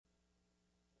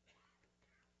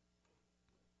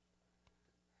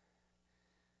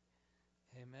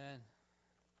Amen.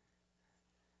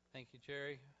 Thank you,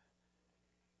 Jerry,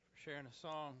 for sharing a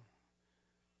song.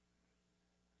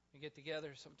 We get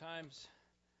together sometimes,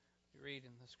 we read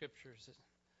in the scriptures that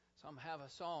some have a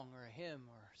song or a hymn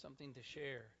or something to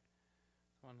share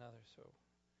with one another. So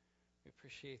we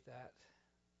appreciate that.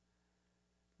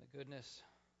 The goodness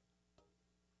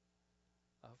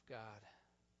of God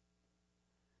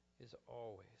is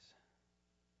always.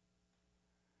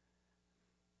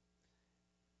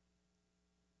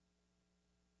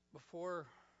 Before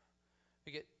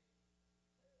we get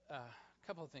a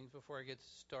couple of things before I get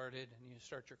started and you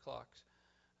start your clocks.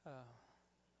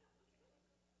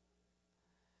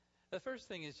 The first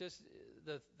thing is just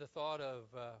the thought of,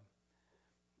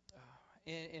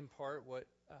 in part, what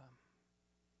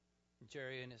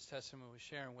Jerry in his testimony was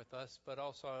sharing with us, but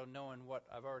also knowing what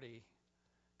I've already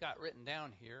got written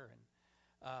down here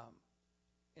and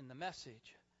in the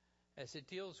message as it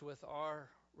deals with our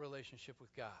relationship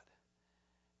with God.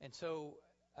 And so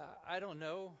I don't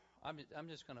know. I'm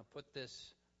just going to put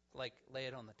this, lay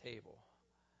it on the table.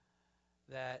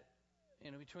 That,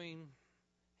 between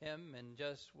him and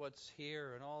just what's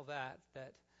here and all that I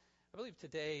believe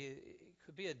today it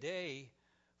could be a day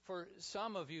for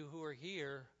some of you who are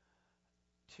here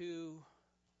to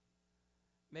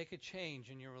make a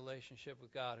change in your relationship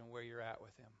with God and where you're at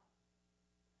with him.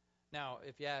 Now,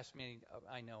 if you ask me,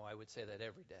 I know I would say that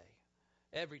every day.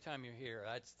 Every time you're here,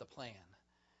 that's the plan.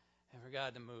 And for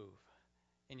God to move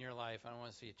in your life, I don't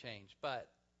want to see a change. But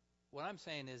what I'm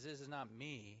saying is, this is not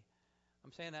me.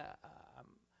 I'm saying that I'm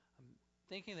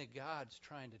thinking that God's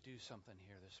trying to do something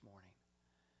here this morning.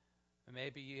 And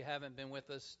maybe you haven't been with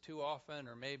us too often,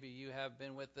 or maybe you have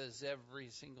been with us every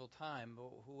single time, but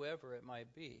whoever it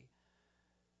might be,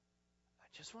 I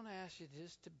just want to ask you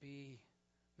just to be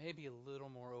maybe a little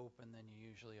more open than you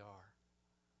usually are.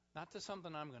 Not to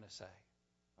something I'm going to say,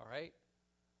 all right?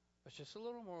 But just a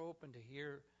little more open to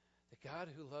hear the God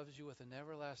who loves you with an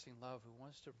everlasting love, who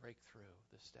wants to break through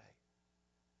this day.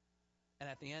 And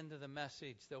at the end of the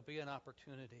message, there'll be an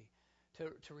opportunity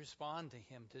to respond to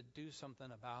him, to do something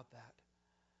about that.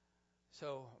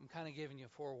 So I'm kind of giving you a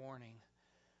forewarning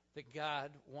that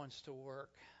God wants to work,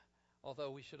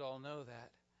 although we should all know that,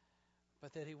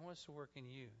 but that he wants to work in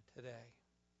you today.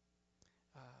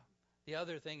 The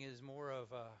other thing is more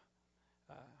of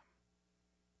a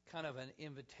kind of an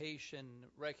invitation,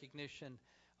 recognition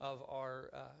of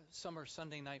our summer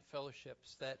Sunday night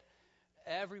fellowships that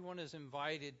everyone is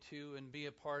invited to and be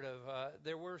a part of.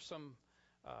 There were some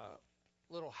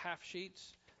little half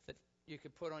sheets that you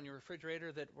could put on your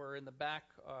refrigerator that were in the back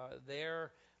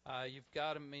there. You've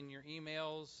got them in your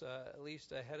emails at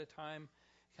least ahead of time,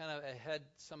 kind of ahead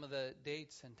some of the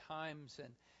dates and times.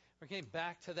 And we're getting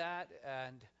back to that,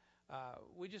 and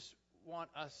I just want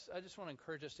to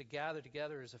encourage us to gather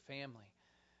together as a family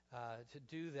to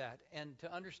do that, and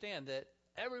to understand that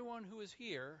everyone who is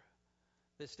here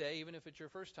this day, even if it's your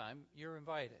first time, you're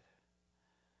invited.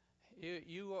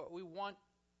 We want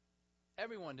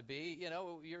everyone to be,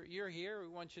 you're here. We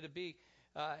want you to be,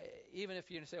 even if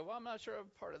you say, well, I'm not sure I'm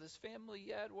part of this family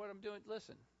yet, what I'm doing.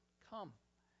 Listen, come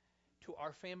to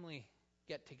our family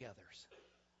get-togethers.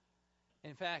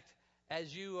 In fact,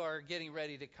 as you are getting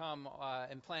ready to come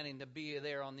and planning to be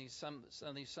there on these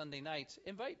Sunday nights,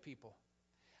 invite people.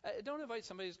 Don't invite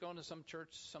somebody who's going to some church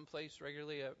someplace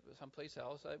regularly, someplace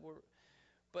else.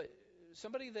 But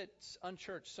somebody that's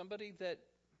unchurched, somebody that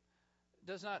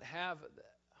does not have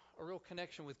a real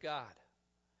connection with God,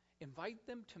 invite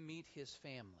them to meet his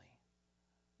family.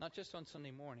 Not just on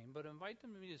Sunday morning, but invite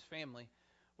them to meet his family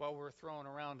while we're throwing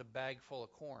around a bag full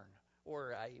of corn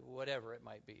or whatever it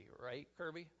might be. Right,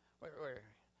 Kirby? Where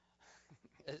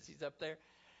as he's up there.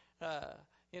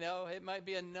 It might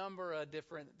be a number of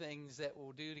different things that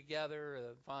we'll do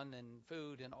together, fun and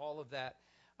food and all of that.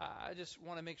 I just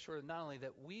want to make sure not only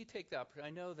that we take the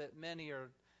opportunity. I know that many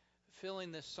are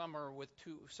filling this summer with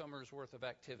 2 summers worth of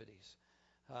activities.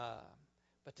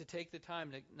 But to take the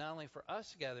time to not only for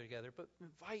us to gather together, but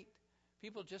invite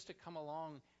people just to come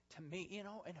along to meet,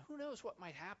 and who knows what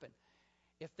might happen.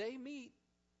 If they meet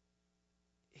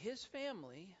his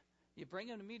family, you bring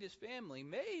them to meet his family,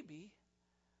 maybe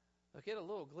they'll get a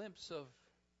little glimpse of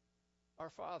our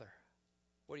Father.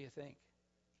 What do you think?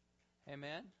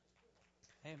 Amen?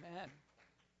 Amen.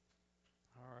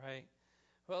 All right.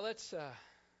 Well, let's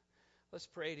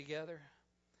pray together.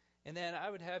 And then I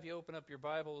would have you open up your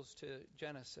Bibles to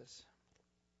Genesis.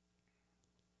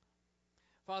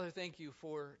 Father, thank you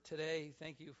for today.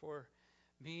 Thank you for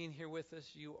being here with us.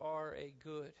 You are a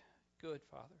good, good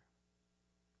Father.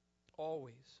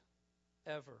 Always,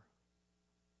 ever.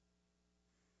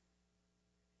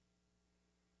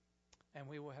 And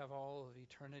we will have all of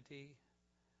eternity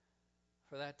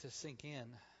for that to sink in.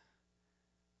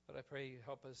 But I pray you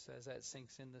help us as that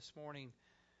sinks in this morning,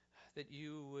 that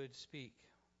you would speak.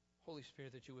 Holy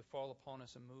Spirit, that you would fall upon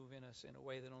us and move in us in a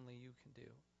way that only you can do.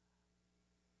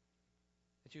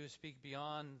 That you would speak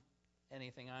beyond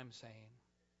anything I'm saying.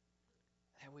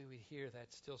 That we would hear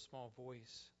that still small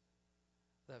voice,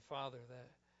 that Father,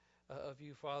 that of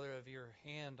you, Father, of your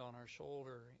hand on our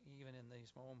shoulder, even in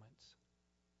these moments.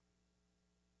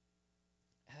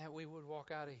 And that we would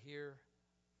walk out of here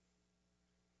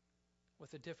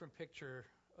with a different picture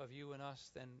of you and us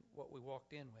than what we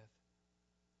walked in with.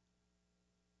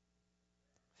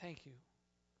 Thank you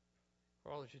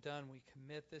for all that you've done. We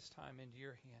commit this time into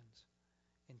your hands.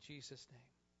 In Jesus'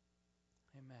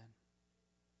 name, amen.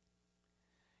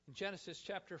 In Genesis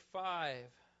chapter 5,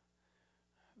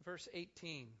 verse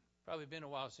 18. Probably been a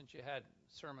while since you had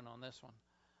a sermon on this one.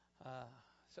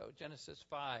 So Genesis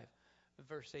 5,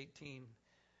 verse 18.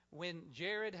 When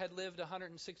Jared had lived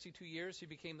 162 years, he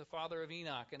became the father of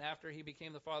Enoch. And after he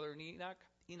became the father of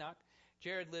Enoch,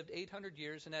 Jared lived 800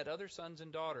 years and had other sons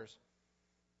and daughters.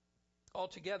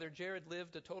 Altogether, Jared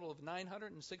lived a total of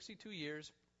 962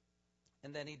 years,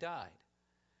 and then he died.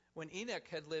 When Enoch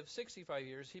had lived 65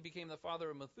 years, he became the father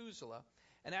of Methuselah.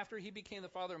 And after he became the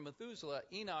father of Methuselah,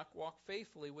 Enoch walked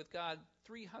faithfully with God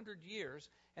 300 years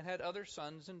and had other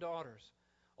sons and daughters.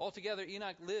 Altogether,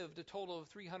 Enoch lived a total of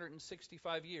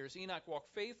 365 years. Enoch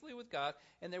walked faithfully with God,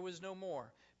 and there was no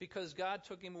more, because God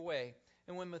took him away.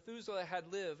 And when Methuselah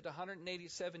had lived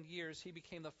 187 years, he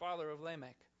became the father of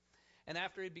Lamech. And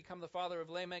after he had become the father of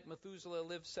Lamech, Methuselah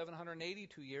lived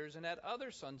 782 years and had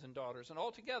other sons and daughters. And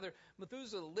altogether,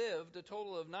 Methuselah lived a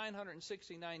total of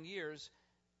 969 years,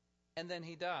 and then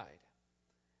he died.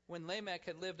 When Lamech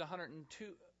had lived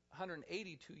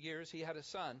 182 years, he had a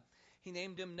son. He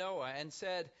named him Noah and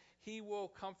said, "He will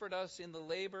comfort us in the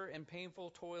labor and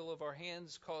painful toil of our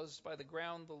hands caused by the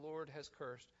ground the Lord has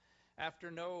cursed."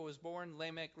 After Noah was born,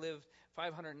 Lamech lived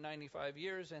 595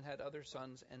 years and had other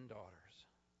sons and daughters.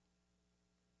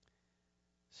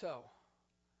 So,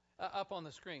 up on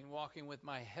the screen, walking with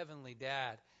my heavenly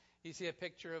dad. You see a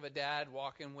picture of a dad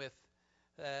walking with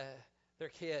their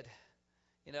kid.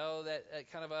 You know, that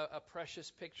kind of a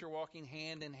precious picture, walking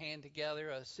hand in hand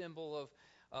together, a symbol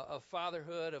of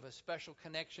fatherhood, of a special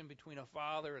connection between a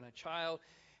father and a child.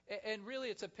 And really,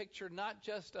 it's a picture not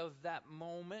just of that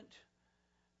moment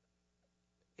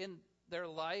in their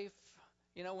life,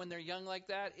 you know, when they're young like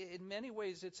that. In many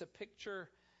ways, it's a picture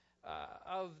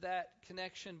of that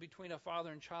connection between a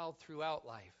father and child throughout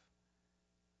life.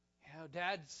 You know,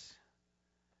 dads,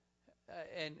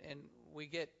 and we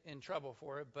get in trouble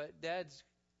for it, but dads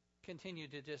continue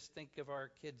to just think of our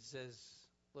kids as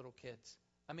little kids.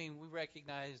 I mean, we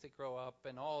recognize they grow up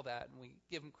and all that, and we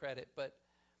give them credit, but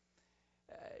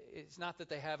it's not that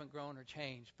they haven't grown or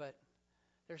changed, but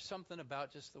there's something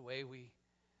about just the way we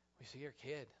see our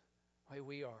kid, the way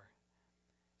we are.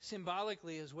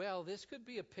 Symbolically as well, this could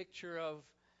be a picture of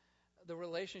the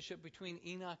relationship between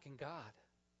Enoch and God.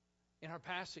 In our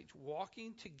passage,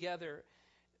 walking together,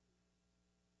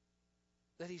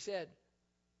 that he said,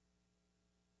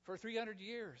 for 300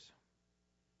 years.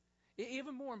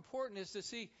 Even more important is to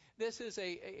see this is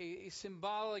a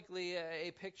symbolically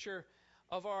a picture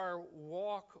of our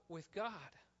walk with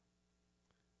God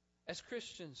as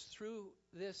Christians through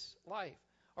this life,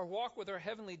 our walk with our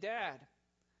heavenly dad.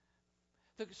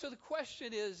 So the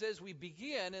question is, as we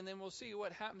begin, and then we'll see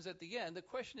what happens at the end, the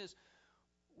question is,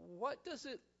 what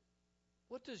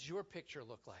does your picture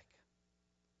look like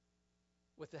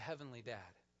with the heavenly dad?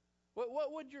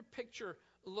 What would your picture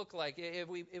look like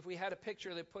if we had a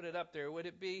picture that put it up there? Would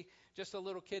it be just a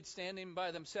little kid standing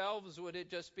by themselves? Would it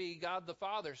just be God the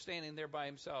Father standing there by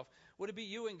himself? Would it be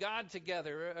you and God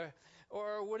together?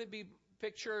 Or would it be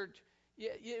pictured,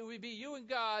 it would be you and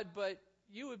God, but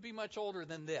you would be much older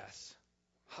than this?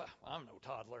 I'm no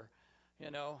toddler, you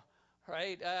know,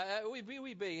 right?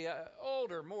 We'd be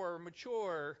older, more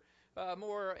mature,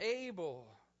 more able,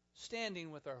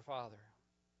 standing with our Father.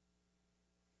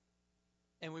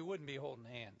 And we wouldn't be holding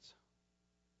hands.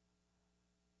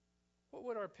 What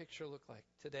would our picture look like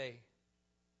today?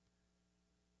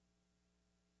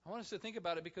 I want us to think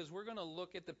about it because we're going to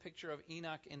look at the picture of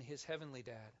Enoch and his heavenly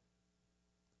dad.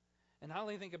 And not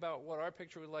only think about what our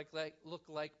picture would look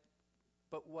like,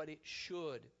 but what it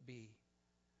should be.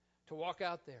 To walk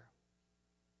out there,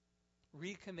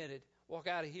 recommitted, walk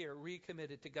out of here,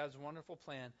 recommitted to God's wonderful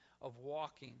plan of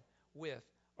walking with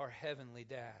our heavenly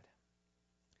dad.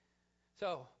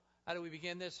 So, how do we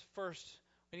begin this? First,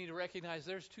 we need to recognize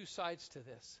there's two sides to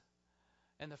this.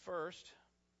 And the first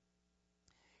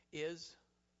is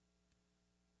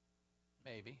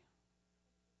Maybe.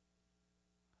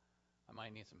 I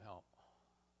might need some help.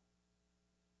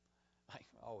 I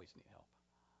always need help.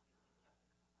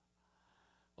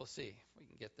 We'll see if we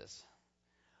can get this.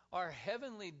 Our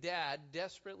Heavenly Dad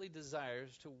desperately desires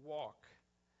to walk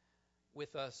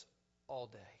with us all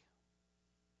day.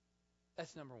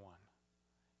 That's number one.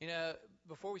 You know,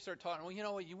 before we start talking, well, you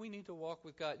know what, we need to walk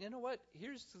with God. You know what?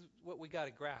 Here's what we got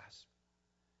to grasp.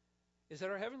 Is that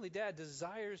our Heavenly Dad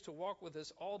desires to walk with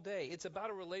us all day. It's about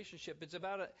a relationship. It's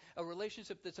about a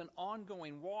relationship that's an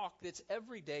ongoing walk that's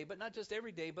every day, but not just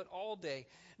every day, but all day.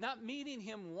 Not meeting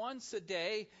Him once a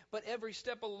day, but every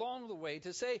step along the way.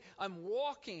 To say, I'm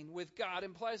walking with God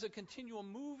implies a continual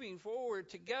moving forward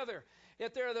together.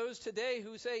 Yet there are those today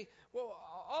who say, well,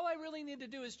 all I really need to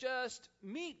do is just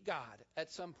meet God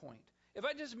at some point. If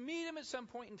I just meet Him at some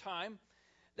point in time,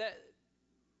 that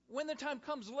when the time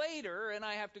comes later and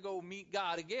I have to go meet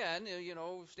God again, you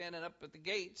know, standing up at the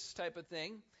gates type of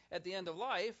thing at the end of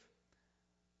life,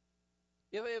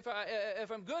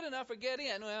 if I'm good enough to get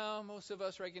in, well, most of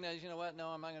us recognize, you know what, no,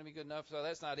 I'm not going to be good enough, so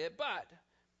that's not it. But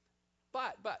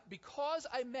because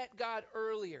I met God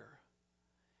earlier,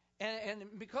 and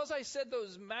because I said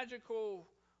those magical,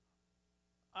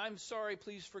 I'm sorry,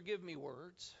 please forgive me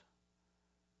words,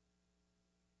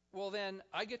 well, then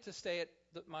I get to stay at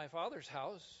my Father's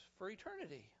house for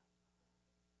eternity.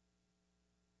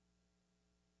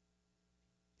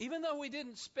 Even though we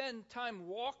didn't spend time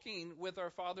walking with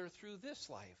our Father through this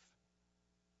life,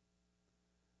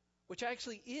 which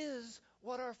actually is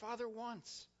what our Father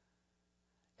wants.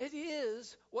 It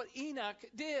is what Enoch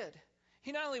did.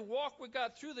 He not only walked with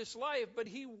God through this life, but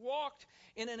he walked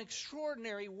in an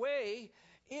extraordinary way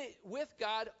with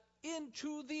God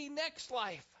into the next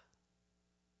life.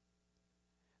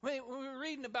 When we were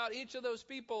reading about each of those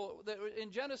people that were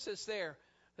in Genesis there,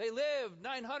 they lived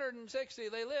 960,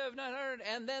 they lived 900,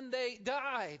 and then they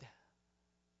died,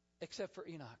 except for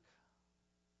Enoch.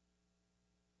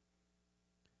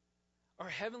 Our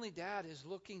Heavenly Dad is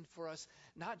looking for us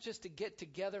not just to get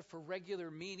together for regular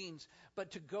meetings,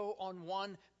 but to go on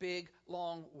one big,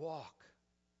 long walk.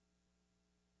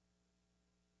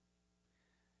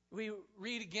 We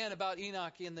read again about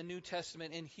Enoch in the New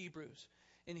Testament in Hebrews.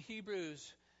 In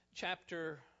Hebrews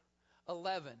chapter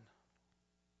 11.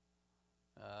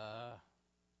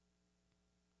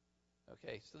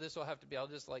 Okay, so this will have to be, I'll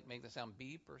just like make the sound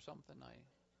beep or something.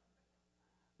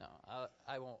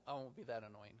 I won't be that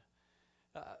annoying.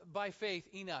 By faith,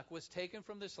 Enoch was taken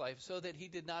from this life so that he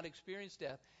did not experience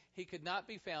death. He could not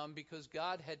be found because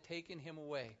God had taken him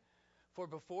away. For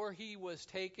before he was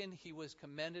taken, he was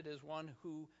commended as one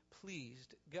who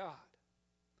pleased God.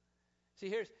 See,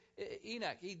 here's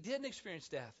Enoch. He didn't experience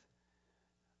death.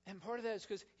 And part of that is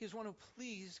because he was one who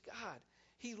pleased God.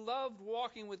 He loved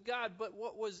walking with God, but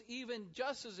what was even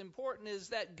just as important is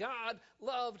that God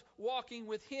loved walking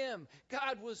with him.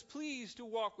 God was pleased to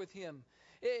walk with him.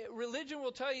 Religion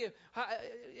will tell you,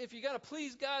 if you got to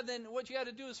please God, then what you got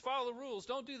to do is follow the rules.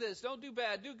 Don't do this. Don't do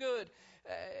bad. Do good.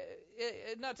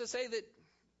 Not to say that,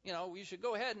 you should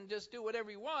go ahead and just do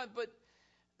whatever you want, but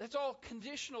that's all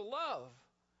conditional love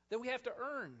that we have to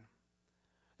earn.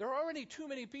 There are already too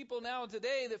many people now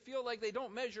today that feel like they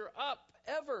don't measure up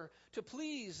ever to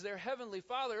please their Heavenly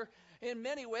Father. In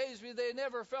many ways, they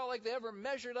never felt like they ever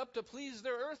measured up to please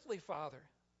their earthly father.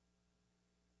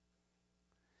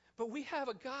 But we have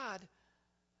a God,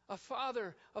 a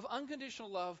Father of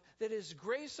unconditional love that is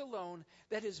grace alone,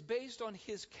 that is based on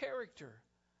His character,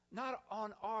 not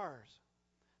on ours.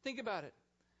 Think about it.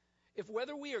 If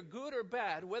whether we are good or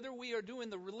bad, whether we are doing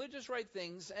the religious right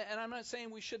things, and I'm not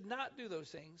saying we should not do those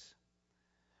things,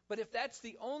 but if that's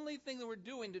the only thing that we're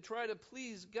doing to try to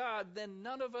please God, then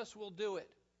none of us will do it.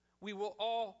 We will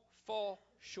all fall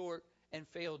short and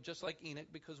fail just like Enoch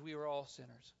because we are all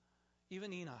sinners.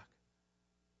 Even Enoch.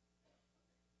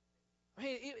 I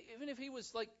mean, even if he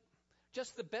was like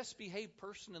just the best behaved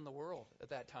person in the world at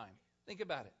that time. Think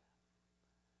about it.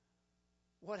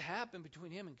 What happened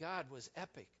between him and God was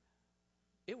epic.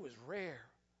 It was rare.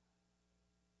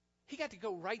 He got to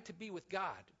go right to be with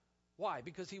God. Why?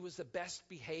 Because he was the best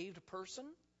behaved person?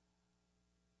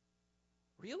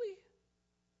 Really?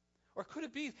 Or could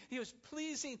it be he was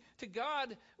pleasing to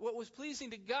God? What was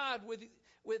pleasing to God with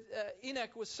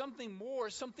Enoch was something more,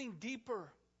 something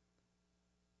deeper,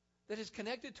 that is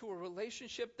connected to a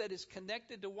relationship that is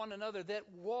connected to one another, that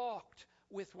walked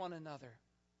with one another.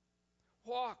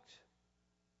 Walked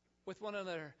with one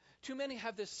another. Too many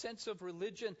have this sense of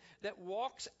religion that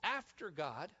walks after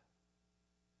God.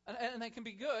 And that can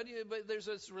be good, but there's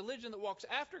this religion that walks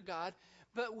after God,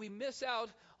 but we miss out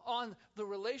on the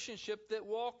relationship that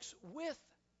walks with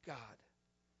God.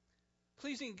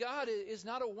 Pleasing God is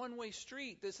not a one-way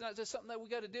street. It's not just something that we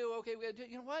got to do. Okay, we got to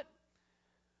do. You know what?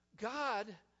 God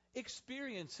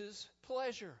experiences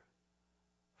pleasure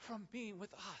from being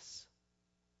with us.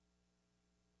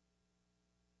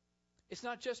 It's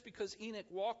not just because Enoch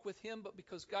walked with him, but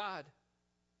because God,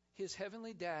 his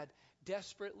heavenly dad,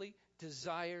 desperately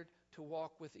desired to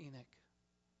walk with Enoch.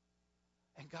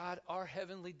 And God, our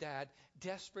heavenly dad,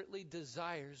 desperately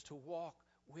desires to walk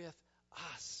with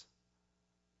us.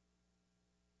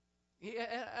 Yeah,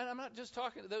 and I'm not just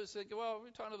talking to those that go, well,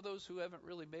 we're talking to those who haven't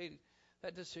really made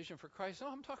that decision for Christ. No,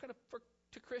 I'm talking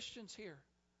to Christians here.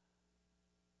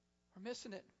 We're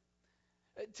missing it.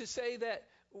 To say that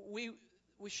we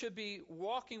should be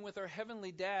walking with our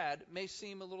heavenly dad may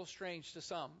seem a little strange to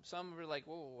some. Some are like,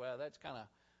 whoa, well, that's kind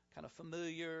of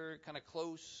familiar, kind of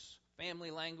close family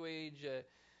language,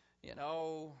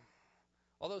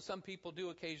 Although some people do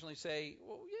occasionally say,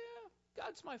 well, yeah,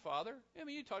 God's my father. I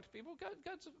mean, you talk to people,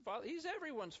 God's a father. He's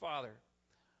everyone's father.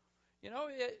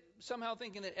 Somehow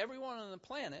thinking that everyone on the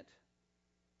planet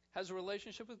has a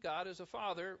relationship with God as a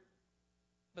father,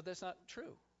 but that's not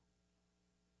true.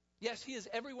 Yes, he is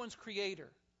everyone's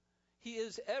creator. He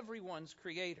is everyone's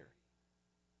creator.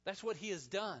 That's what he has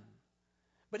done.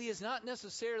 But he is not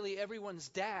necessarily everyone's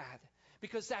dad,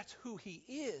 because that's who he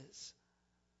is.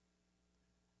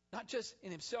 Not just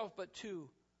in himself, but to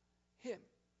him,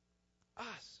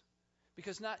 us.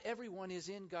 Because not everyone is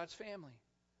in God's family.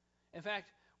 In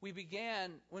fact, when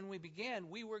we began,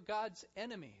 we were God's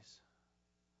enemies.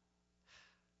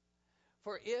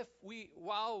 For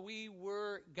while we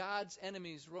were God's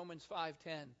enemies, Romans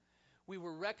 5:10, we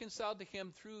were reconciled to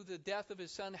him through the death of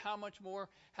his son, how much more,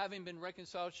 having been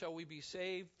reconciled, shall we be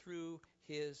saved through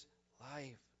his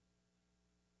life?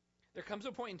 There comes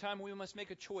a point in time when we must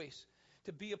make a choice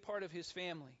to be a part of his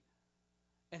family,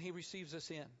 and he receives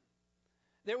us in.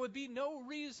 There would be no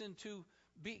reason to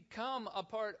become a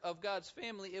part of God's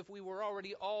family if we were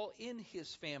already all in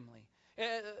his family.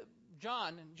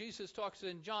 Jesus talks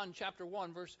in John chapter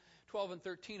 1, verse 12 and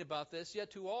 13 about this.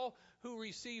 Yet to all who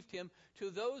received him, to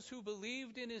those who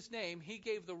believed in his name, he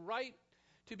gave the right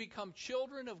to become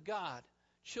children of God.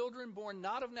 Children born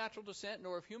not of natural descent,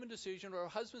 nor of human decision, or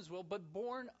of husband's will, but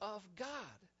born of God.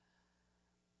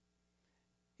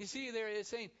 You see, there it's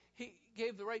saying he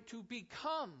gave the right to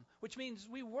become, which means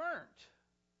we weren't.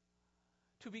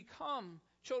 To become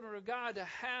children of God, to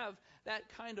have that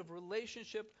kind of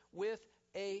relationship with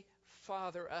a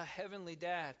father, a heavenly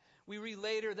dad. We read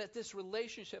later that this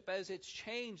relationship, as it's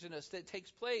changed in us, that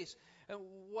takes place. And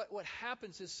what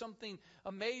happens is something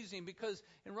amazing, because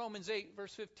in Romans 8,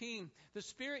 verse 15, the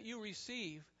Spirit you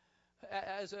receive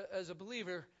as a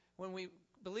believer, when we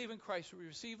believe in Christ, we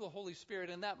receive the Holy Spirit.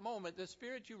 In that moment, the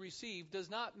Spirit you receive does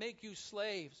not make you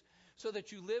slaves so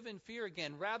that you live in fear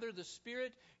again. Rather, the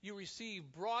Spirit you receive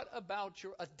brought about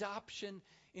your adoption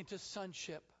into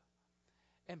sonship.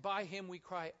 And by him we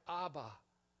cry, Abba,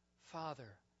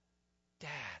 Father, Dad.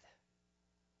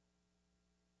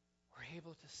 We're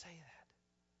able to say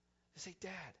that. To say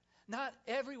Dad. Not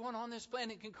everyone on this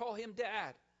planet can call him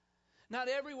Dad. Not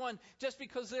everyone, just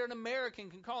because they're an American,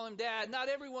 can call him Dad. Not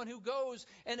everyone who goes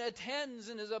and attends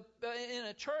and is in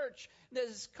a church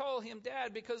does call him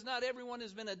Dad, because not everyone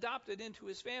has been adopted into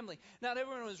his family. Not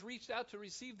everyone has reached out to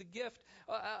receive the gift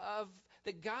of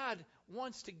that God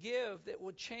wants to give, that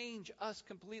will change us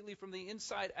completely from the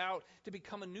inside out to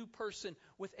become a new person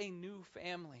with a new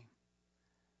family.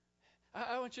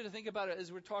 I want you to think about it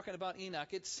as we're talking about Enoch.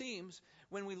 It seems,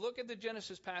 when we look at the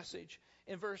Genesis passage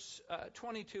in verse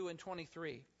 22 and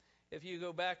 23, if you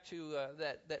go back to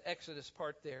that Exodus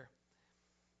part there,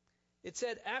 it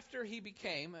said after he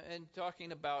became, and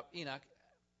talking about Enoch,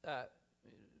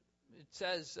 it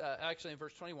says actually in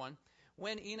verse 21,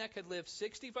 when Enoch had lived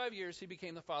 65 years, he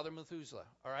became the father of Methuselah.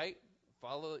 All right?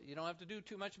 You don't have to do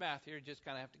too much math here. You just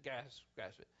kind of have to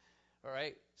grasp it. All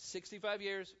right? 65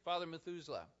 years, father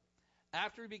Methuselah.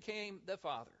 After he became the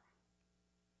father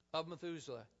of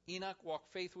Methuselah, Enoch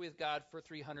walked faithfully with God for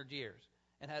 300 years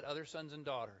and had other sons and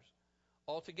daughters.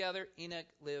 Altogether, Enoch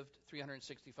lived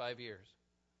 365 years.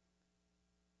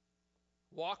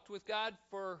 Walked with God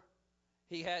so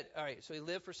he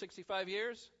lived for 65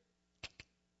 years.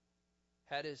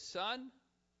 Had his son,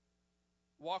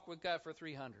 walked with God for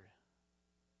 300.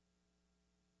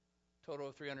 Total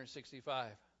of 365.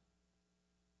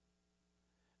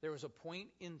 There was a point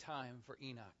in time for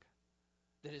Enoch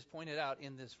that is pointed out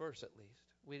in this verse, at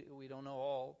least. We don't know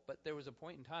all, but there was a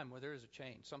point in time where there was a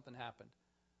change. Something happened.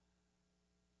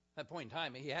 That point in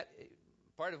time,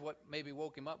 part of what maybe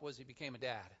woke him up was he became a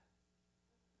dad.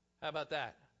 How about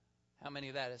that? How many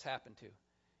of that has happened to?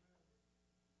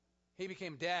 He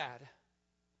became dad.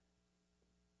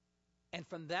 And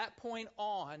from that point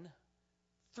on,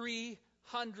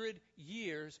 300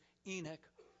 years, Enoch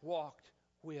walked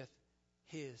with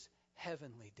his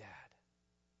heavenly dad.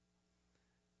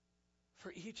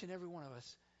 For each and every one of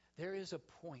us, there is a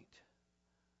point,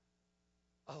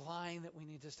 a line that we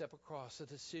need to step across, a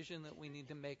decision that we need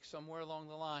to make somewhere along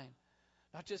the line.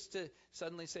 Not just to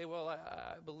suddenly say, well,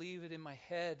 I believe it in my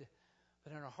head,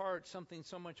 but in our heart, something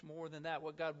so much more than that.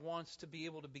 What God wants to be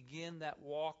able to begin that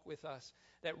walk with us,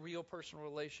 that real personal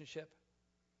relationship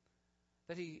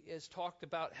that He has talked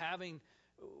about having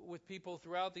with people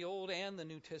throughout the Old and the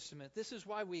New Testament. This is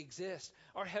why we exist.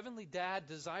 Our Heavenly Dad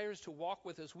desires to walk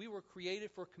with us. We were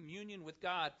created for communion with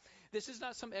God. This is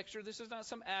not some extra. This is not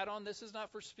some add-on. This is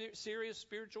not for serious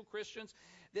spiritual Christians.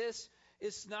 This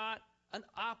is not an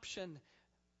option.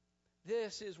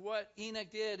 This is what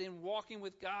Enoch did in walking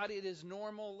with God. It is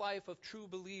normal life of true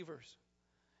believers.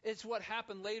 It's what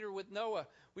happened later with Noah.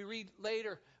 We read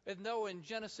later with Noah in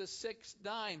Genesis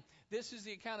 6:9. This is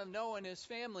the account of Noah and his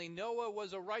family. Noah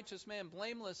was a righteous man,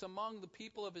 blameless among the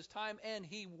people of his time, and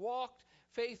he walked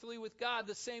faithfully with God.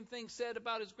 The same thing said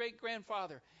about his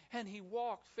great-grandfather. And he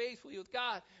walked faithfully with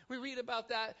God. We read about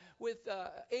that with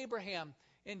Abraham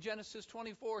in Genesis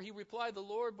 24. He replied, "The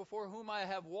Lord before whom I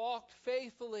have walked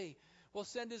faithfully will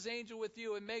send his angel with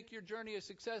you and make your journey a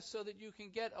success so that you can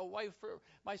get a wife for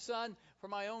my son, for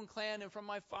my own clan, and from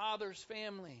my father's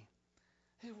family."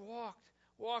 He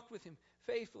walked with him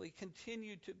faithfully,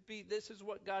 continued to be. This is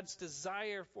what God's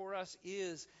desire for us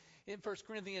is. In 1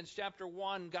 Corinthians chapter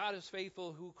 1, God is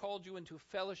faithful who called you into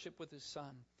fellowship with his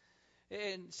Son.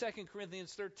 In 2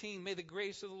 Corinthians 13, may the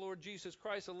grace of the Lord Jesus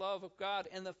Christ, the love of God,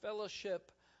 and the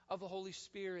fellowship of the Holy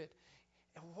Spirit.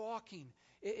 And walking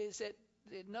is that.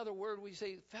 Another word we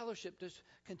say fellowship, just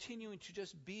continuing to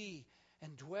just be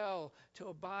and dwell, to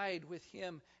abide with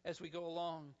him as we go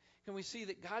along. Can we see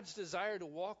that God's desire to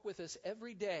walk with us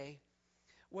every day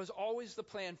was always the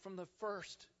plan from the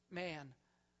first man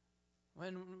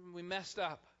when we messed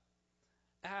up?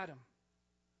 Adam,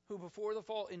 who before the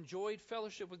fall enjoyed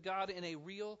fellowship with God in a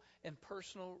real and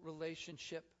personal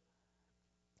relationship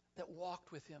that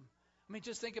walked with him. I mean,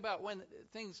 just think about when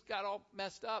things got all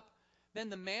messed up. Then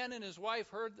the man and his wife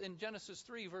heard, in Genesis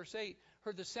 3, verse 8,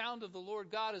 heard the sound of the Lord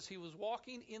God as he was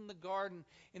walking in the garden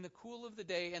in the cool of the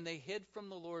day, and they hid from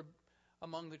the Lord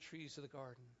among the trees of the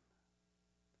garden.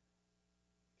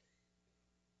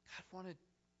 God wanted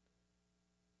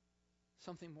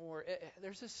something more.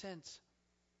 There's a sense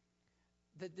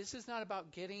that this is not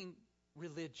about getting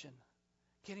religion,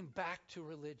 getting back to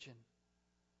religion.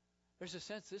 There's a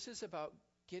sense this is about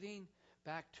getting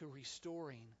back to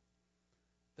restoring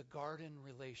the garden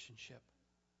relationship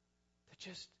that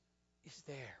just is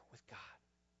there with God.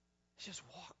 Just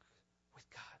walk with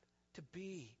God, to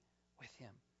be with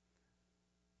him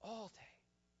all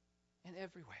day in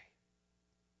every way.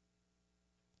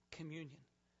 Communion,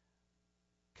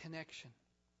 connection.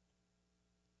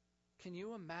 Can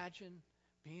you imagine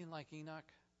being like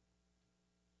Enoch?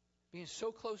 Being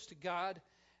so close to God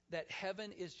that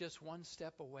heaven is just one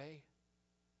step away?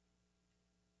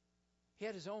 He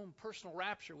had his own personal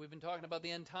rapture. We've been talking about the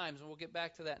end times, and we'll get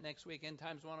back to that next week. End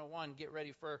times 101. Get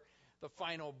ready for the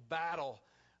final battle.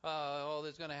 All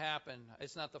that's going to happen.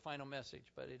 It's not the final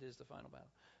message, but it is the final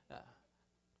battle.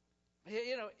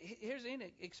 Here's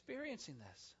Enoch experiencing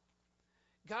this.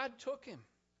 God took him.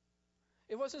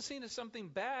 It wasn't seen as something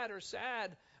bad or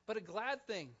sad, but a glad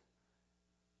thing.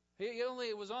 He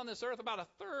only was on this earth about a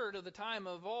third of the time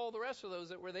of all the rest of those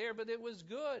that were there, but it was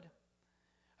good.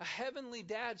 A heavenly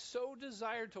dad so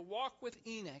desired to walk with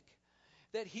Enoch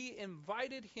that he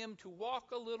invited him to walk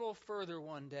a little further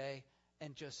one day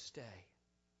and just stay.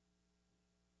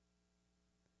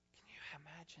 Can you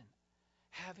imagine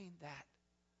having that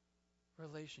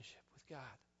relationship with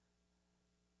God?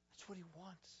 That's what he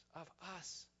wants of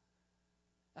us.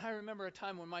 And I remember a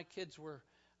time when my kids were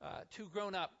too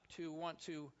grown up to want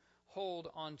to hold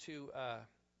onto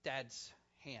dad's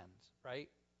hands, right?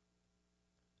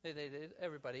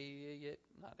 Everybody,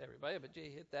 not everybody, but you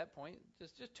hit that point,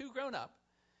 just too grown up.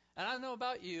 And I don't know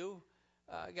about you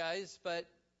guys, but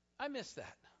I miss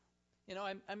that.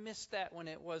 I missed that when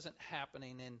it wasn't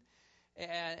happening,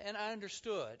 and I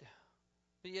understood.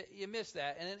 But you miss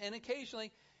that, and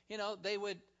occasionally,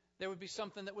 there would be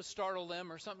something that would startle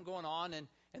them or something going on, and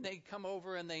they'd come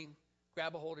over and they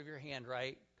grab a hold of your hand,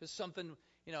 right? Because something,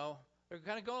 they're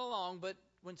kind of going along, but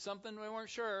when something we weren't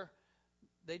sure,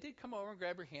 they did come over and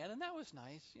grab your hand, and that was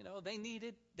nice. They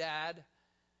needed dad.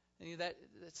 They needed that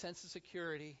sense of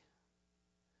security.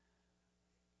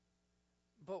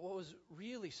 But what was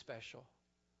really special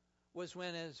was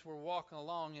when, as we're walking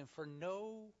along, and for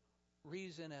no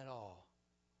reason at all,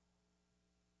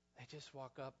 They just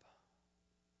walk up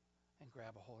and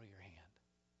grab a hold of your hand.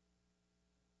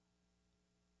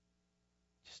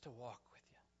 Just to walk with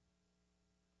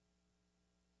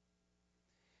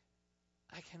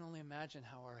you. I can only imagine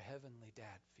how our heavenly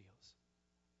dad feels.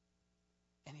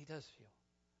 And he does feel.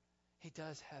 He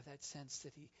does have that sense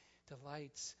that he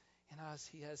delights in us.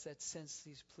 He has that sense that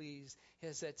he's pleased. He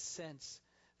has that sense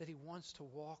that he wants to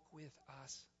walk with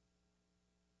us.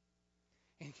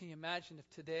 And can you imagine if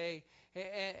today,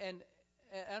 and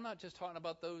I'm not just talking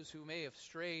about those who may have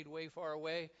strayed way far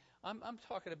away. I'm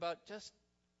talking about just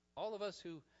all of us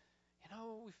who,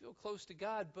 we feel close to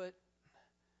God, but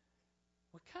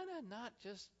we kind of not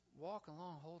just walk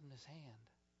along holding his hand.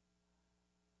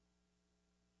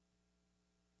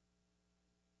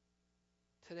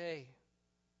 Today,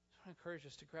 I just want to encourage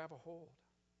us to grab a hold.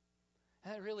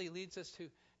 And that really leads us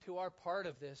to our part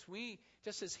of this. We,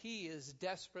 just as he is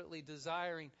desperately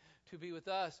desiring to be with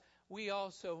us, we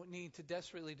also need to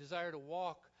desperately desire to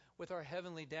walk with our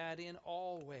heavenly dad in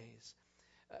all ways.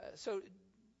 So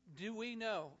do we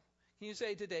know, can you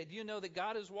say today, do you know that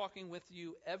God is walking with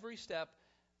you every step,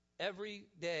 every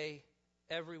day,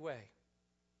 every way?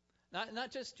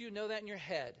 Not just do you know that in your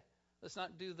head. Let's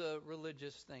not do the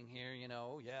religious thing here, it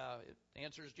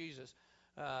answers Jesus.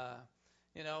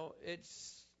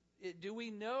 Do we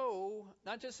know,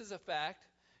 not just as a fact,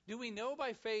 do we know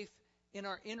by faith in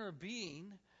our inner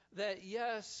being that,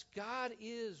 yes, God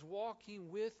is walking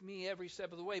with me every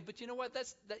step of the way? But you know what?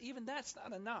 That's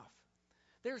not enough.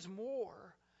 There's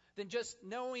more than just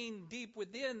knowing deep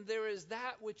within. There is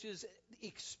that which is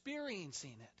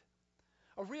experiencing it.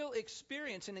 A real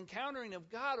experience, an encountering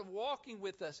of God, of walking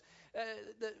with us.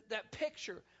 That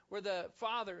picture where the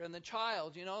father and the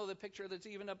child, the picture that's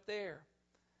even up there.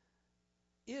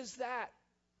 Is that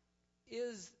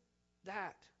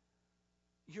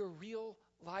your real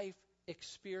life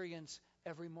experience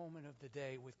every moment of the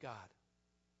day with God?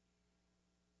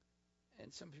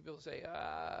 And some people say,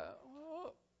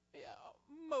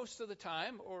 most of the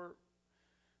time, or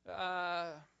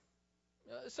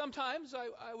sometimes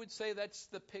I would say that's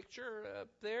the picture up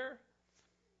there.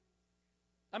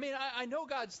 I mean, I know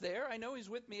God's there. I know he's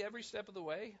with me every step of the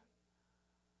way.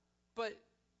 But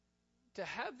to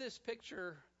have this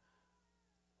picture,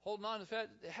 holding on to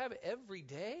that, to have it every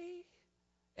day,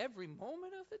 every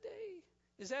moment of the day,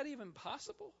 is that even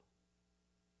possible?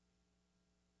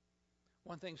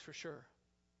 One thing's for sure.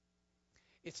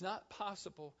 It's not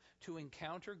possible to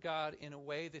encounter God in a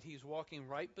way that he's walking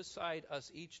right beside us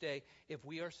each day if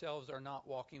we ourselves are not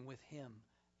walking with him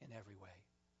in every way.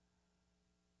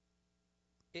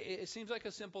 It seems like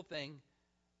a simple thing,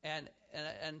 and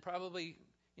probably,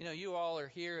 you all are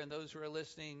here, and those who are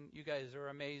listening, you guys are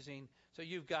amazing, so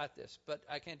you've got this. But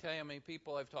I can't tell you how many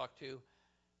people I've talked to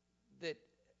that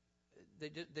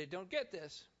they don't get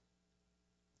this.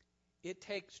 It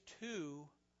takes two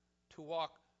to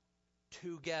walk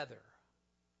together.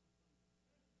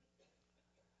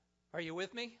 Are you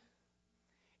with me?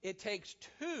 It takes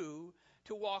two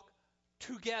to walk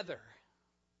together.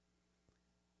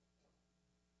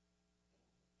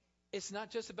 It's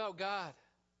not just about God.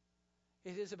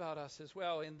 It is about us as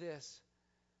well in this.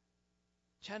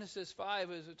 Genesis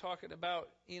 5 is talking about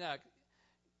Enoch.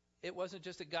 It wasn't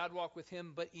just that God walked with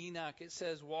him, but Enoch, it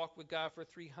says, walked with God for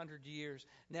 300 years,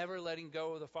 never letting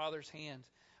go of the Father's hand.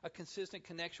 A consistent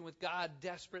connection with God,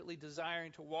 desperately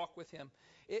desiring to walk with him.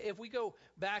 If we go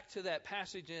back to that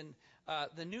passage in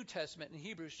the New Testament in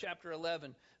Hebrews chapter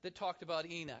 11 that talked about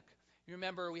Enoch. You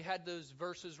remember we had those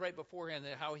verses right beforehand,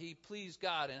 that how he pleased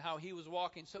God and how he was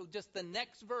walking. So just the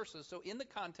next verses, so in the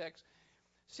context,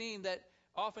 seeing that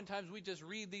oftentimes we just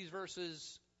read these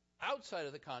verses outside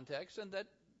of the context and that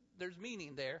there's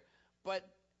meaning there, but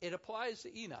it applies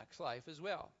to Enoch's life as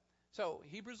well. So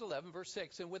Hebrews 11 verse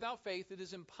 6, and without faith it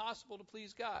is impossible to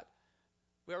please God.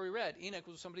 We already read Enoch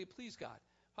was somebody who pleased God.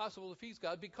 Possible to please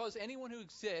God because anyone who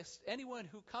exists, anyone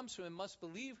who comes to him must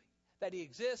believe that he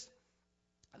exists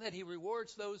and that he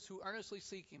rewards those who earnestly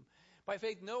seek him. By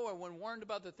faith Noah, when warned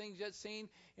about the things yet seen,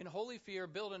 in holy fear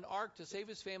built an ark to save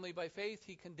his family. By faith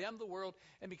he condemned the world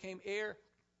and became heir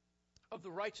of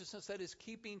the righteousness that is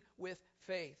keeping with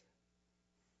faith.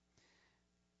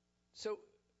 So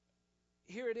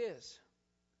here it is.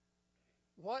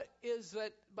 What is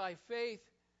that by faith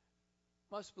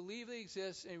must believe that he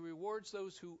exists and rewards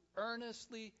those who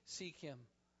earnestly seek him?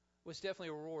 It was definitely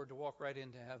a reward to walk right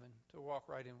into heaven, to walk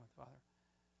right in with Father.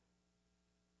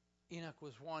 Enoch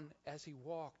was one, as he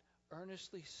walked,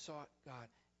 earnestly sought God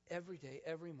every day,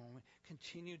 every moment,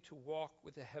 continued to walk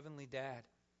with the heavenly dad.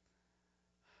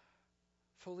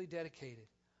 Fully dedicated,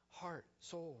 heart,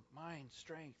 soul, mind,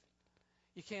 strength.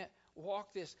 You can't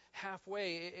walk this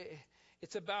halfway.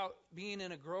 It's about being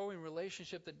in a growing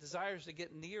relationship that desires to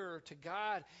get nearer to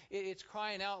God. It's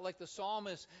crying out like the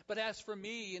psalmist. But as for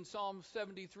me, in Psalm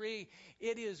 73,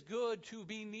 it is good to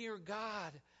be near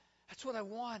God. That's what I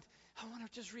want. I want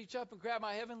to just reach up and grab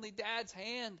my heavenly Dad's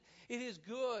hand. It is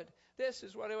good. This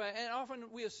is what I want. And often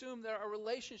we assume that our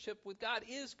relationship with God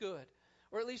is good,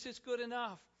 or at least it's good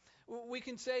enough. We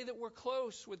can say that we're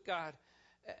close with God,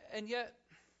 and yet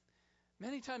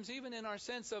many times, even in our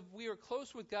sense of we are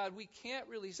close with God, we can't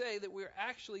really say that we're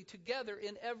actually together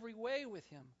in every way with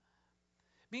Him.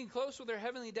 Being close with our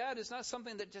Heavenly Dad is not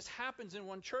something that just happens in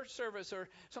one church service or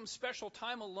some special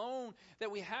time alone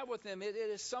that we have with Him. It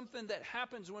is something that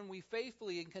happens when we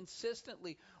faithfully and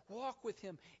consistently walk with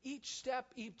Him each step,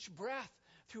 each breath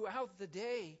throughout the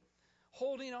day,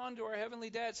 holding on to our Heavenly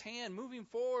Dad's hand, moving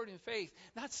forward in faith,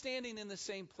 not standing in the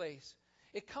same place.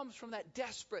 It comes from that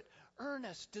desperate,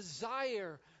 earnest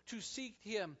desire to seek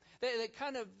Him. That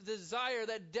kind of desire,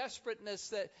 that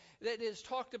desperateness that is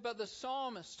talked about, the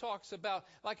psalmist talks about,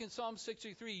 like in Psalm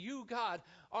 63, you, God,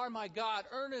 are my God.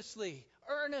 Earnestly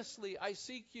I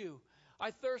seek you.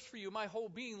 I thirst for you. My whole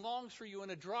being longs for you in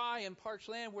a dry and parched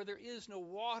land where there is no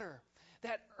water.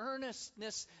 That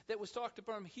earnestness that was talked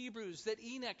about in Hebrews that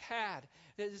Enoch had.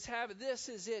 This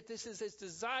is it. This is his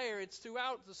desire. It's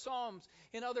throughout the Psalms.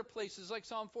 In other places, like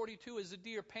Psalm 42, as the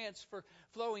deer pants for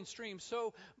flowing streams,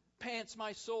 so pants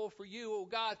my soul for you, O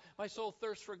God. My soul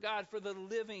thirsts for God, for the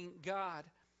living God.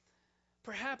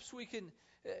 Perhaps we can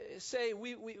say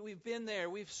we've been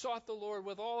there. We've sought the Lord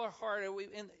with all our heart,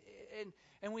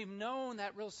 and we've known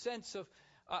that real sense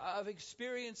of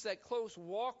experience, that close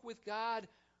walk with God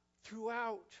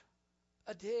throughout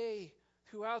a day,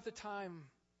 throughout the time.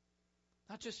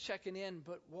 Not just checking in,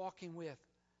 but walking with.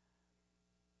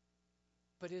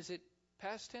 But is it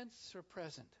past tense or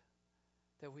present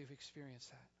that we've experienced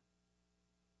that?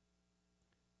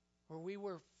 Where we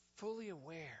were fully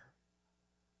aware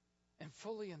and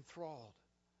fully enthralled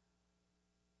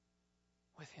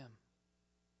with Him.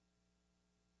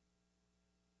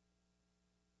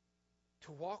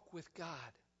 To walk with God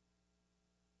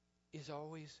is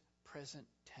always present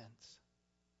tense.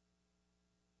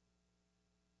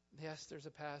 Yes, there's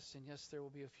a past, and yes, there will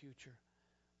be a future,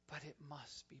 but it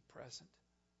must be present.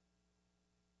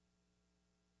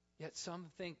 Yet some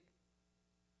think,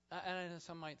 and I know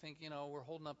some might think, we're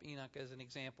holding up Enoch as an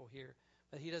example here,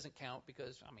 but he doesn't count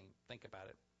because, think about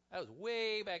it. That was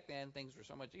way back then. Things were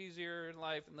so much easier in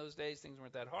life in those days. Things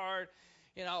weren't that hard.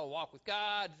 Walk with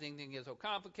God. Things didn't get so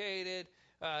complicated.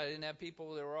 Didn't have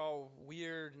people that were all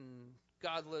weird and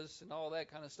godless and all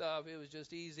that kind of stuff. It was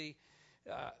just easy.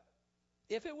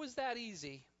 If it was that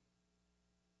easy,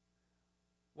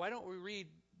 why don't we read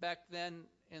back then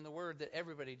in the Word that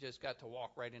everybody just got to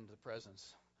walk right into the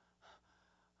presence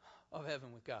of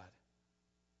heaven with God?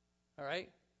 All right?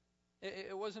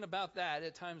 It wasn't about that.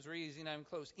 At times we're easy and I'm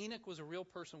close. Enoch was a real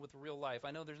person with a real life.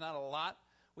 I know there's not a lot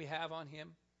we have on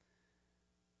him.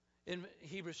 In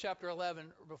Hebrews chapter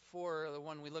 11, before the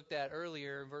one we looked at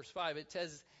earlier, in verse 5, it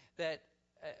says that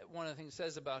one of the things it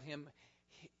says about him,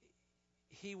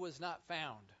 he was not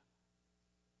found.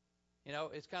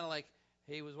 It's kind of like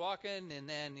he was walking and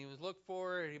then he was looked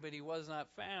for, but he was not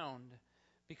found,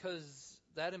 because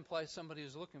that implies somebody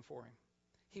was looking for him.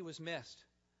 He was missed.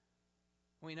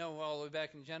 We know all the way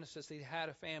back in Genesis that he had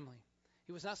a family.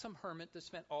 He was not some hermit that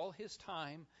spent all his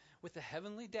time with the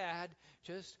Heavenly Dad,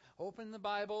 just opened the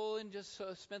Bible and just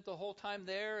spent the whole time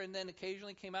there, and then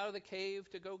occasionally came out of the cave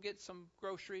to go get some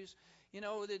groceries.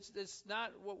 It's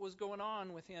not what was going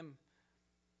on with him.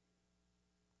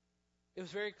 It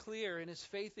was very clear in his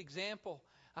faith example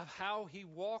of how he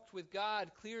walked with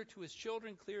God, clear to his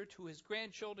children, clear to his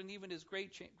grandchildren, even his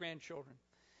great-grandchildren.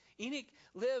 Enoch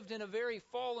lived in a very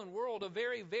fallen world, a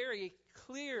very, very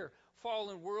clear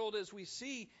fallen world, as we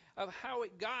see of how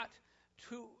it got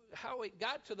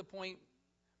to the point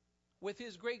with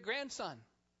his great-grandson.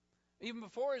 Even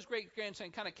before his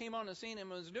great-grandson kind of came on the scene and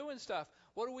was doing stuff.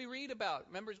 What do we read about?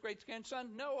 Remember his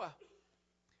great-grandson? Noah.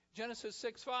 Genesis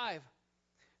 6:5.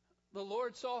 The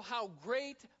Lord saw how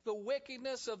great the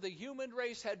wickedness of the human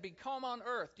race had become on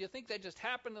earth. Do you think that just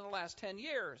happened in the last 10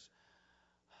 years?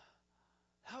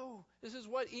 No, this is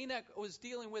what Enoch was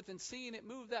dealing with and seeing it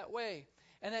move that way.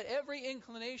 And that every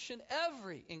inclination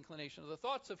of the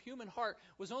thoughts of human heart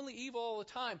was only evil all the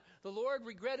time. The Lord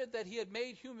regretted that He had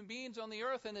made human beings on the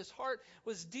earth, and His heart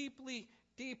was deeply,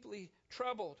 deeply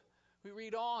troubled. We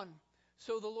read on.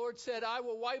 So the Lord said, I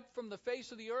will wipe from the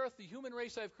face of the earth the human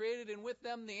race I've created, and with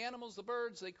them the animals, the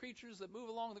birds, the creatures that move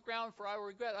along the ground, for I will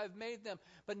regret I've made them.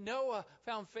 But Noah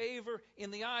found favor in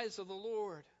the eyes of the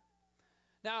Lord.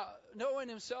 Now, Noah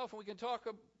himself, and we can talk,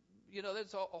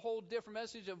 that's a whole different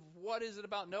message of what is it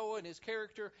about Noah and his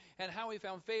character and how he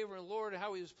found favor in the Lord and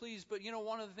how he was pleased. But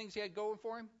one of the things he had going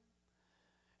for him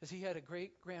is he had a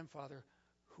great-grandfather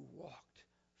who walked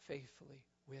faithfully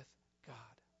with God.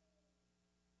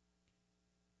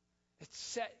 It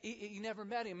set, he never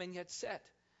met him, and yet set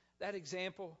that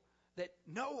example that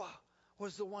Noah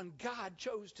was the one God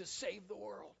chose to save the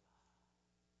world.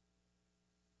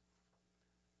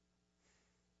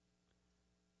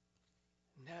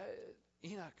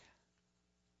 Enoch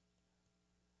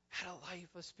had a life,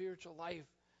 a spiritual life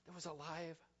that was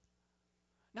alive.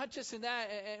 Not just in that,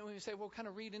 and we say, well, kind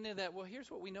of read into that. Well, here's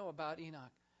what we know about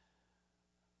Enoch.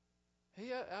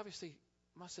 He obviously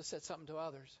must have said something to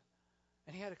others.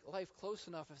 And he had a life close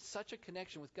enough of such a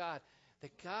connection with God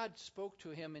that God spoke to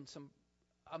him in some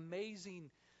amazing,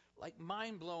 like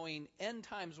mind-blowing, end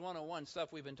times 101 stuff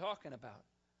we've been talking about.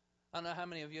 I don't know how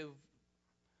many of you have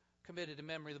committed to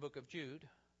memory the book of Jude.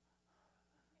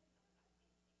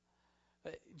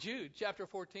 Jude, chapter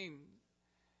 14,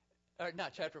 or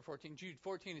not chapter 14, Jude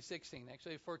 14 and 16,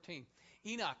 actually 14.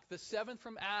 Enoch, the seventh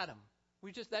from Adam.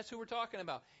 That's who we're talking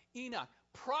about. Enoch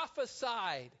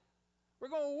prophesied. We're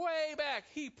going way back.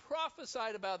 He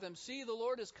prophesied about them. See, the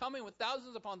Lord is coming with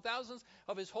thousands upon thousands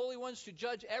of his holy ones to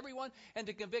judge everyone and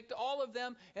to convict all of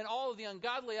them and all of the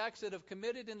ungodly acts that have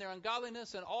committed in their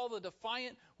ungodliness, and all the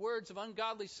defiant words of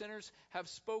ungodly sinners have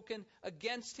spoken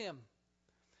against him.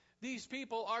 These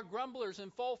people are grumblers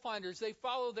and fault finders. They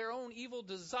follow their own evil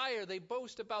desire. They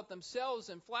boast about themselves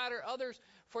and flatter others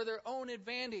for their own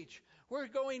advantage. We're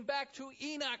going back to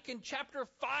Enoch in chapter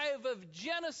 5 of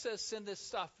Genesis, and this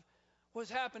stuff was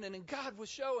happening, and God was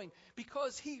showing,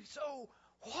 because he so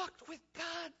walked with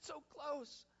God so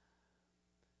close.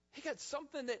 He got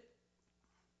something that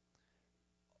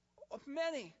of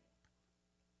many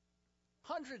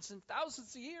hundreds and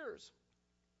thousands of years,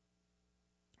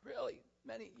 really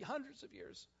many hundreds of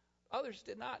years, others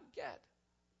did not get.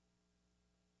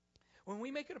 When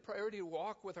we make it a priority to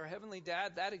walk with our Heavenly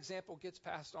Dad, that example gets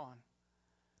passed on.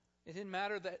 It didn't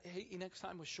matter that Enoch's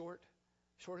time was shorter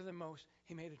than most.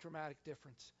 He made a dramatic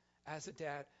difference as a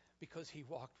dad because he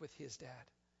walked with his dad,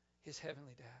 his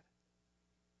heavenly dad.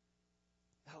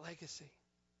 That legacy.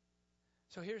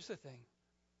 So here's the thing.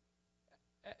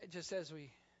 Just as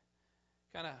we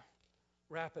kind of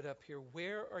wrap it up here,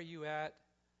 where are you at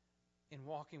in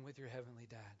walking with your heavenly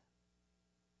dad?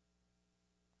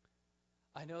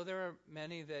 I know there are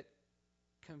many that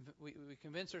we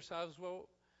convince ourselves, well,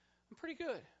 I'm pretty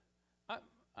good.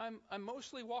 I'm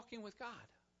mostly walking with God.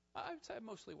 I would say I'm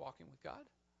mostly walking with God.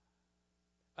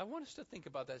 I want us to think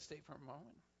about that state for a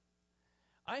moment.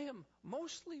 I am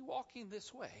mostly walking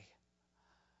this way.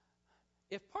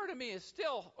 If part of me is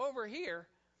still over here,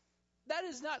 that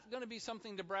is not going to be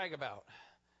something to brag about.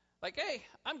 Like, hey,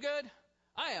 I'm good.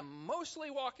 I am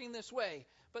mostly walking this way.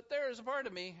 But there is a part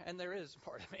of me, and there is a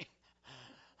part of me,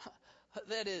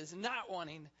 that is not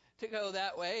wanting to go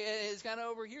that way. It is kind of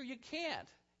over here. You can't.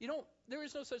 There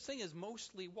is no such thing as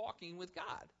mostly walking with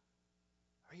God.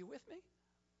 Are you with me?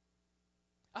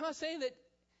 I'm not saying that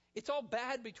it's all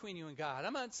bad between you and God.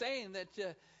 I'm not saying that,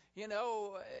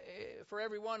 for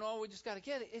everyone, we just got to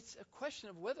get it. It's a question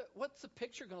of what's the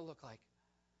picture going to look like?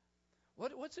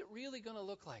 What's it really going to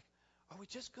look like? Are we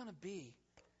just going to be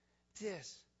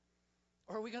this?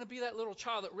 Or are we going to be that little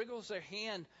child that wriggles their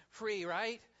hand free,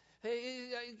 right?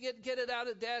 Get it out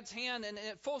of dad's hand and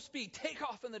at full speed take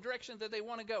off in the direction that they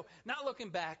want to go, not looking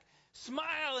back,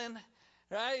 smiling,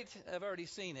 right? I've already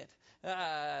seen it.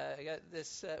 I got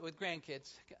this with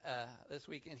grandkids this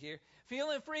weekend here.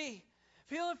 Feeling free,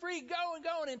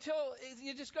 going until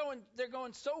you're just going. They're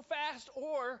going so fast,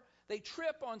 or they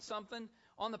trip on something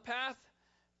on the path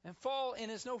and fall, and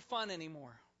it's no fun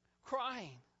anymore.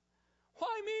 Crying,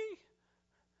 why me?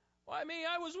 Why me?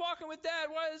 I was walking with Dad.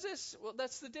 Why is this? Well,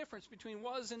 that's the difference between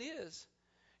was and is.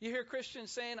 You hear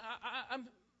Christians saying,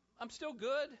 I'm still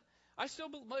good. I still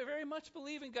very much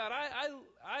believe in God.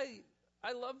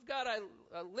 I love God. I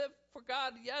live for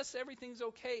God. Yes, everything's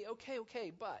okay.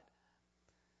 But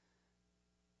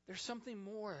there's something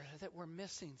more that we're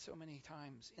missing so many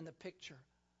times in the picture.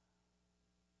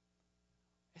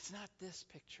 It's not this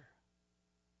picture.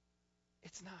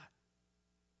 It's not.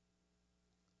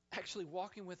 Actually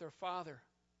walking with our Father.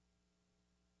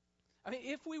 I mean,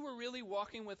 if we were really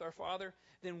walking with our Father,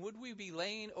 then would we be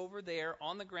laying over there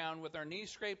on the ground with our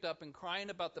knees scraped up and crying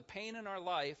about the pain in our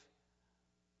life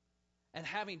and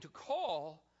having to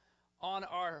call on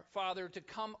our Father to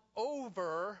come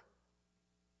over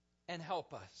and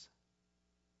help us?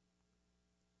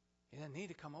 He doesn't need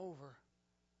to come over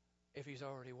if he's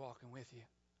already walking with you.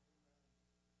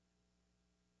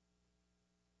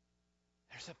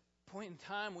 there's a point in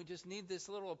time we just need this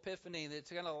little epiphany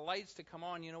that's got the lights to come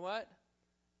on. You know what?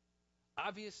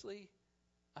 Obviously,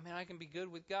 I can be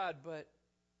good with God, but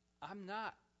I'm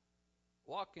not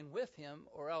walking with him,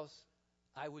 or else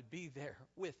I would be there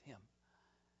with him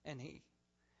and he.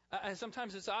 And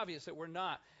sometimes it's obvious that we're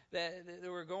not, that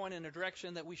we're going in a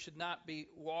direction that we should not be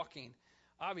walking.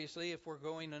 Obviously, if we're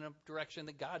going in a direction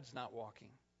that God's not walking.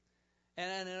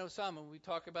 And I know some, we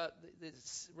talk about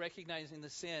this, recognizing the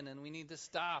sin, and we need to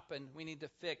stop, and we need to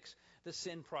fix the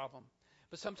sin problem.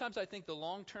 But sometimes I think the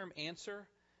long-term answer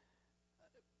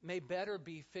may better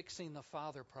be fixing the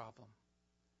Father problem.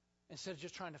 Instead of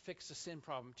just trying to fix the sin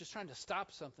problem, just trying to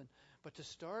stop something, but to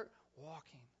start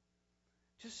walking.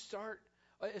 Just start.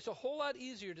 It's a whole lot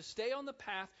easier to stay on the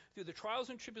path through the trials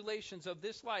and tribulations of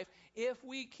this life if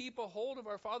we keep a hold of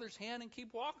our Father's hand and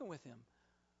keep walking with him.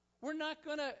 We're not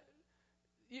going to,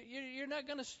 you're not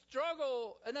going to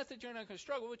struggle, not that you're not going to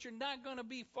struggle, but you're not going to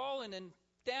be falling and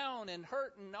down and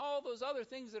hurt and all those other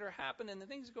things that are happening, the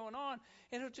things going on,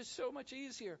 and it's just so much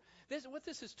easier. What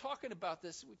this is talking about,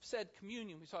 this, we've said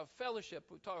communion, we saw fellowship,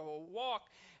 we talked about walk.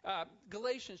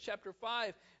 Galatians chapter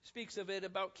 5 speaks of it,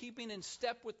 about keeping in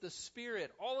step with the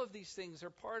Spirit. All of these things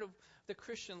are part of the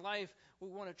Christian life we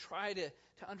want to try to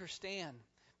understand,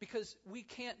 because we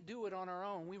can't do it on our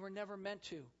own. We were never meant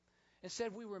to.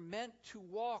 Instead, we were meant to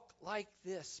walk like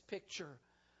this picture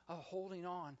of holding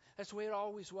on. That's the way it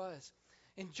always was.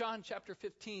 In John chapter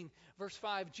 15, verse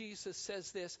 5, Jesus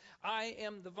says this, I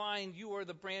am the vine, you are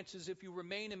the branches. If you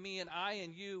remain in me and I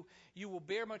in you, you will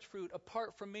bear much fruit.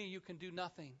 Apart from me, you can do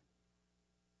nothing.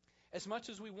 As much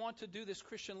as we want to do this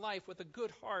Christian life with a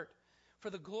good heart for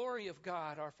the glory of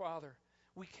God, our Father,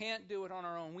 we can't do it on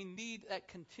our own. We need that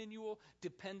continual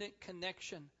dependent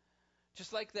connection.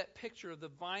 Just like that picture of the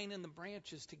vine and the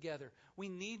branches together. We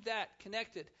need that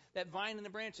connected. That vine and the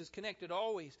branches connected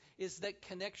always is that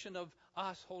connection of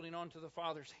us holding on to the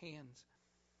Father's hands.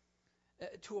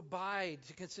 To abide,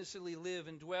 to consistently live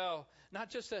and dwell. Not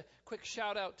just a quick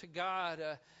shout out to God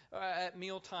at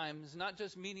meal times. Not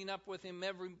just meeting up with him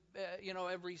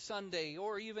every Sunday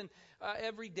or even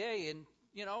every day. And,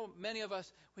 many of us,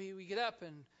 we get up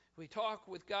and we talk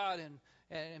with God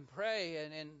and pray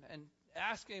and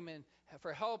ask him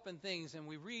for help and things, and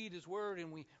we read his word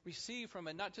and we receive from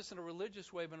it, not just in a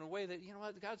religious way, but in a way that,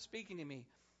 God's speaking to me.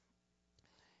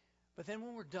 But then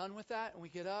when we're done with that and we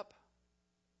get up,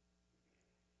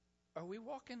 are we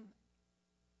walking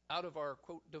out of our,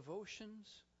 quote, devotions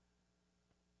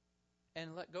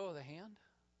and let go of the hand?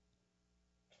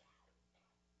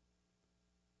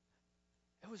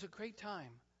 It was a great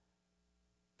time.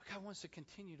 But God wants to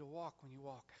continue to walk when you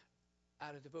walk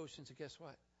out of devotions. And guess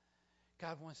what?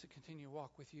 God wants to continue to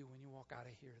walk with you when you walk out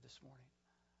of here this morning.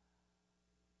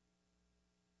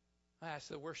 I ask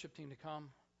the worship team to come.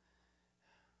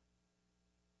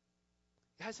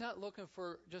 God's not looking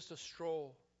for just a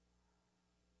stroll.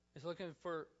 He's looking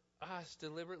for us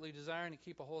deliberately desiring to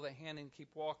keep a hold of that hand and keep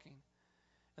walking.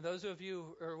 And those of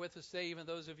you who are with us today, even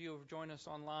those of you who have joined us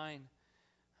online,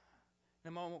 in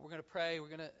a moment we're going to pray. We're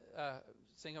going to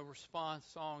sing a response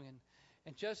song.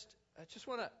 And I just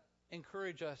want to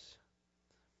encourage us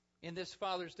in this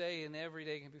Father's Day, and every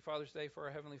day can be Father's Day for our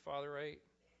Heavenly Father, right?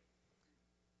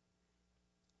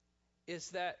 Is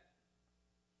that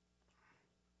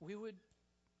we would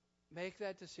make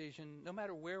that decision no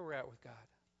matter where we're at with God.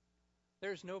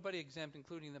 There's nobody exempt,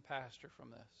 including the pastor,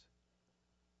 from this.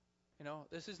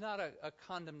 This is not a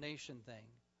condemnation thing.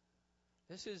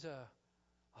 This is a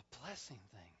blessing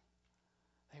thing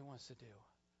that he wants to do.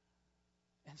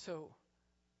 And so,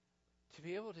 to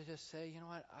be able to just say,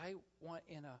 I want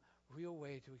in a real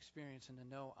way to experience and to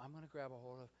know I'm going to grab a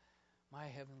hold of my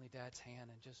Heavenly Dad's hand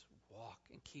and just walk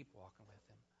and keep walking with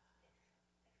him.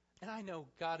 And I know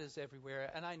God is everywhere,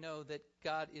 and I know that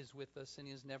God is with us and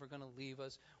he is never going to leave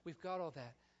us. We've got all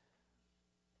that.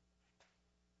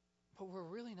 But we're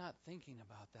really not thinking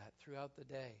about that throughout the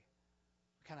day.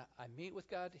 I meet with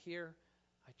God here,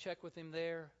 I check with him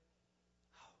there.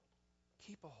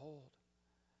 Keep a hold.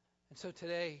 And so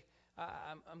today,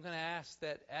 I'm going to ask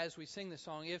that as we sing this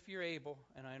song, if you're able,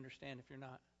 and I understand if you're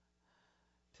not,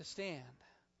 to stand.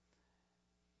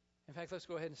 In fact, let's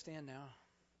go ahead and stand now.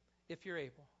 If you're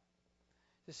able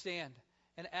to stand.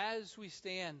 And as we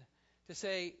stand, to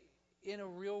say in a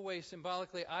real way,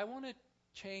 symbolically, I want to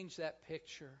change that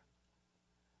picture.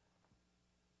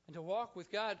 And to walk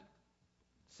with God,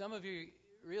 some of you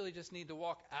really just need to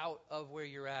walk out of where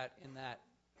you're at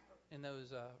in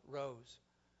those rows.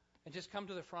 And just come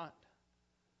to the front.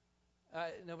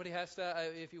 Nobody has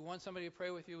to, if you want somebody to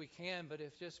pray with you, we can, but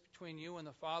if just between you and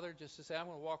the Father, just to say, I'm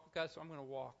going to walk with God, so I'm going to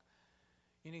walk.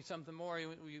 You need something more.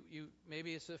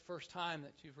 Maybe it's the first time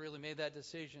that you've really made that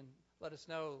decision. Let us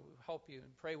know. We'll help you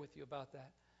and pray with you about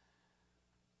that.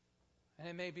 And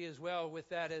it may be as well with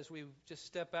that as we just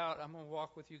step out. I'm going to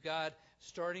walk with you, God,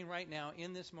 starting right now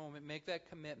in this moment. Make that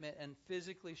commitment and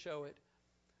physically show it.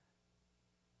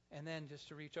 And then just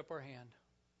to reach up our hand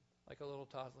like a little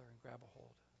toddler and grab a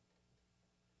hold.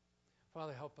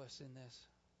 Father, help us in this.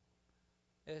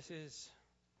 This is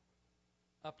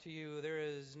up to you. There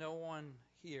is no one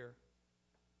here,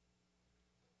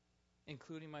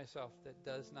 including myself, that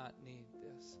does not need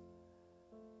this.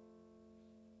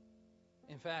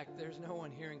 In fact, there's no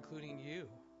one here, including you.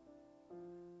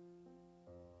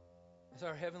 As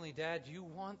our Heavenly Dad, you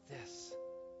want this.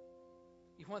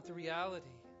 You want the reality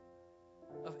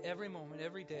of every moment,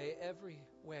 every day, every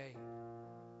way,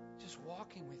 just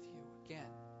walking with you again.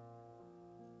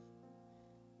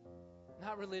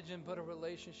 Not religion, but a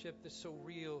relationship that's so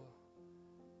real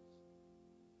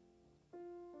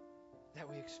that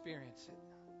we experience it.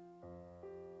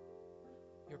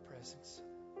 Your presence.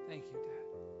 Thank you, Dad.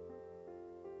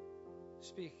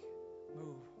 Speak,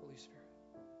 move, Holy Spirit.